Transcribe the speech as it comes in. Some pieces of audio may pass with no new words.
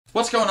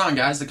What's going on,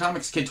 guys? The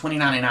Comics Kid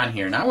 2099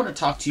 here, and I want to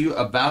talk to you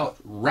about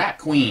Rat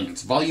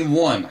Queens, Volume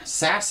 1,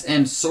 Sass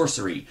and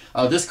Sorcery.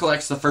 This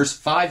collects the first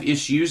 5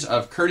 issues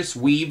of Curtis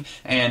Weeb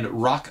and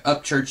Rock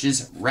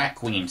Upchurch's Rat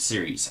Queen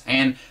series.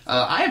 And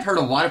I have heard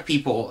a lot of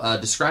people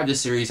describe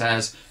this series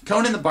as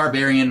Conan the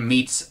Barbarian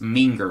meets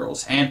Mean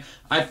Girls, and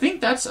I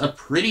think that's a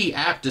pretty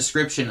apt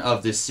description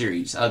of this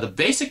series. The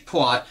basic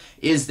plot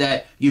is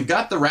that you've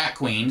got the Rat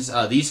Queens,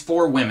 these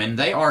 4 women.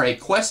 They are a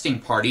questing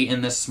party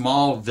in this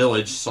small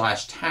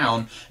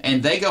village/town,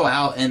 and they go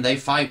out and they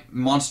fight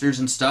monsters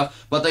and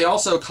stuff, but they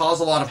also cause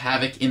a lot of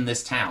havoc in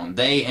this town.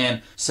 They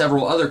and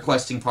several other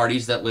questing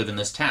parties that live in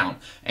this town.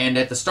 And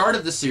at the start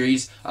of the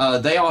series,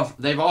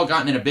 they've all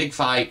gotten in a big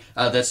fight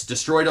that's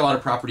destroyed a lot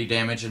of property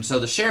damage, and so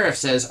the sheriff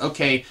says,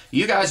 okay,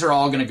 you guys are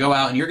all going to go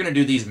out and you're going to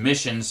do these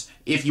missions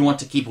if you want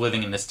to keep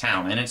living in this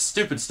town. And it's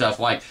stupid stuff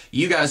like,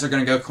 you guys are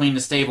going to go clean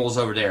the stables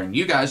over there, and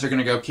you guys are going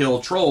to go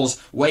kill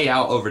trolls way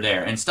out over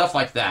there, and stuff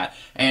like that.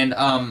 And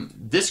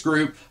this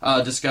group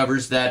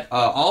discovers that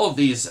all of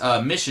these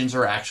missions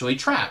are actually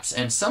traps,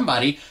 and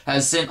somebody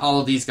has sent all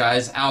of these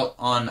guys out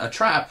on a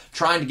trap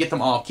trying to get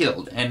them all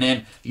killed. And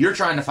then you're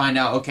trying to find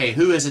out, okay,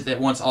 who is it that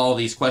wants all of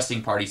these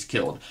questing parties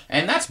killed?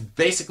 And that's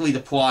basically the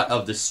plot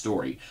of this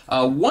story.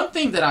 One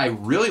thing that I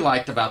really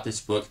liked about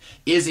this book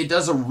is it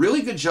does a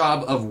really good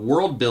job of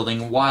world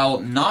building while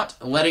not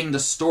letting the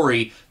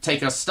story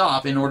take a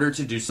stop in order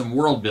to do some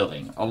world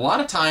building. A lot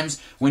of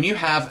times when you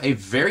have a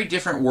very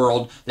different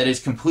world that is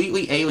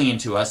completely alien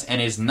to us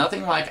and is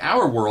nothing like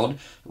our world,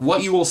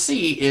 what you will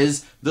see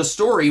is the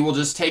story will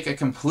just take a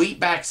complete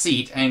back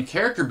seat, and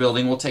character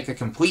building will take a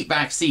complete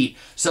back seat,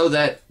 so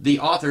that the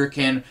author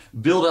can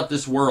build up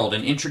this world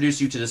and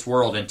introduce you to this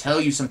world and tell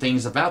you some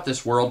things about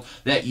this world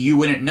that you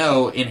wouldn't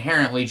know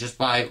inherently just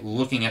by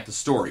looking at the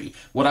story.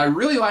 What I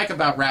really like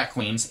about Rat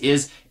Queens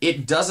is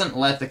it doesn't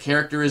let the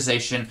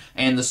characterization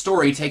and the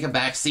story take a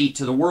back seat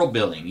to the world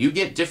building. You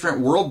get different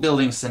world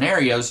building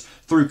scenarios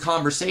through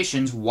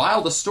conversations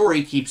while the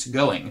story keeps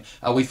going.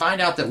 We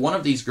find out that one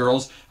of these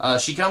girls,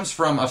 she comes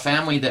from a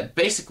family that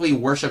basically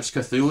worships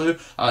Cthulhu.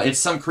 It's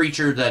some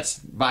creature that's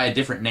by a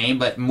different name,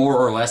 but more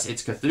or less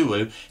it's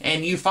Cthulhu.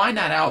 And you find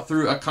that out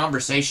through a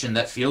conversation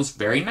that feels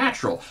very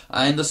natural.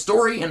 And the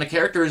story and the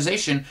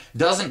characterization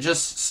doesn't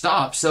just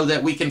stop so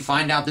that we can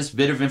find out this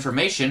bit of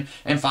information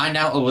and find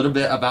out a little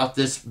bit about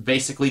this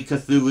basically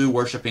Cthulhu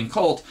worshipping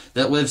cult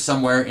that lives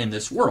somewhere in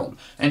this world.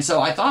 And so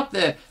I thought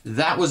that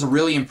that was a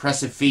really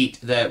impressive feat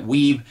that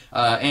Weeb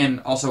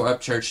and also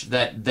Upchurch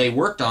that they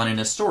worked on in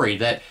a story,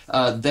 that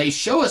they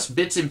show us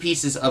bits and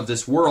pieces of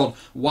this world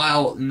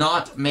while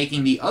not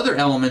making the other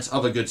elements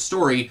of a good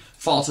story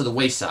fall to the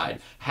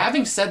wayside.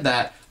 Having said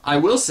that, I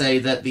will say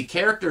that the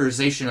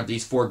characterization of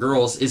these 4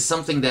 girls is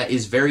something that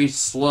is very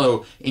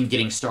slow in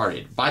getting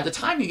started. By the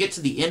time you get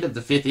to the end of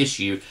the 5th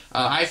issue,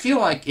 I feel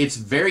like it's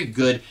very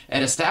good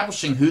at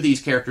establishing who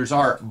these characters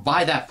are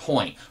by that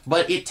point.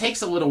 But it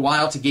takes a little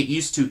while to get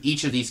used to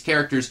each of these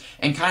characters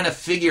and kind of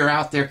figure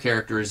out their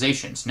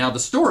characterizations. Now, the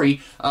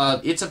story,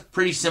 it's a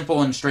pretty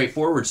simple and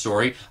straightforward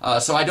story,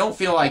 so I don't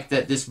feel like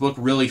that this book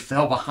really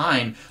fell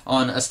behind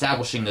on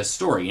establishing this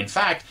story. In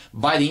fact,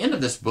 by the end of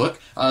this book,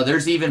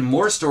 there's even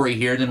more story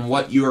here than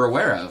what you are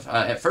aware of.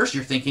 At first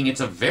you're thinking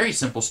it's a very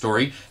simple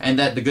story and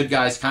that the good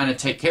guys kind of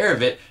take care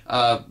of it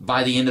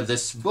by the end of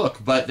this book,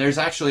 but there's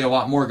actually a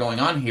lot more going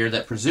on here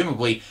that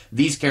presumably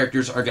these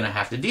characters are going to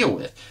have to deal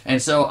with.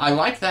 And so I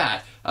like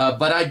that.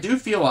 But I do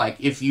feel like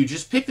if you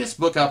just pick this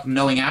book up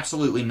knowing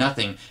absolutely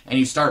nothing and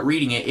you start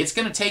reading it, it's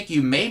going to take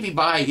you maybe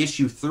by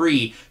issue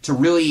 3 to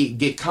really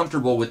get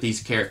comfortable with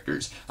these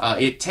characters.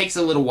 It takes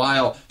a little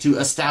while to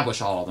establish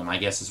all of them, I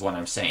guess is what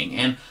I'm saying.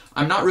 And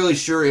I'm not really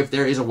sure if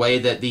there is a way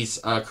that these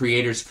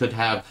creators could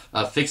have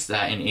fixed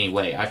that in any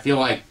way. I feel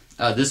like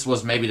this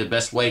was maybe the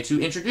best way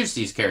to introduce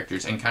these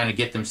characters and kind of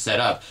get them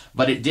set up.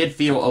 But it did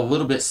feel a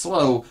little bit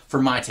slow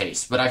for my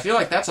taste. But I feel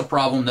like that's a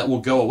problem that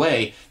will go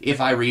away if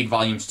I read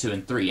volumes 2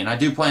 and 3. And I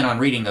do plan on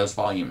reading those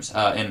volumes,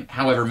 and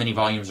however many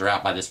volumes are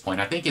out by this point.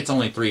 I think it's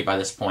only 3 by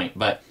this point,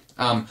 but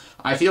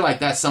I feel like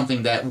that's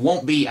something that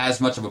won't be as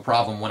much of a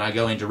problem when I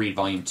go in to read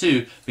Volume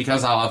 2,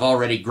 because I've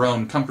already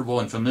grown comfortable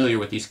and familiar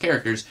with these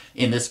characters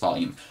in this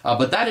volume.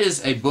 But that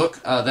is a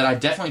book that I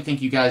definitely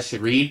think you guys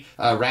should read,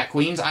 Rat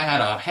Queens. I had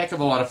a heck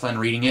of a lot of fun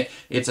reading it.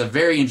 It's a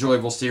very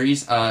enjoyable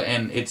series,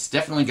 and it's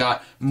definitely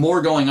got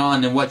more going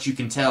on than what you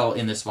can tell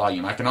in this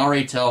volume. I can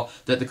already tell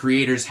that the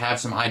creators have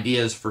some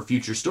ideas for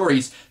future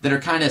stories that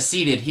are kind of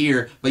seeded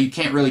here, but you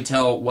can't really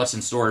tell what's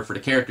in store for the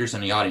characters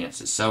and the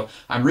audiences. So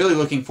I'm really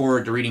looking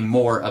forward to reading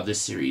more of this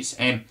series.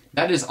 And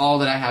that is all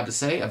that I have to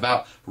say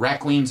about Rat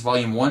Queens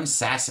Volume 1,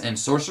 Sass and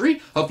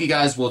Sorcery. Hope you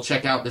guys will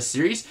check out this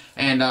series,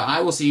 and I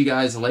will see you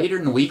guys later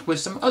in the week with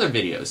some other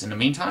videos. In the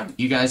meantime,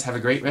 you guys have a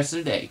great rest of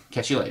the day.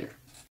 Catch you later.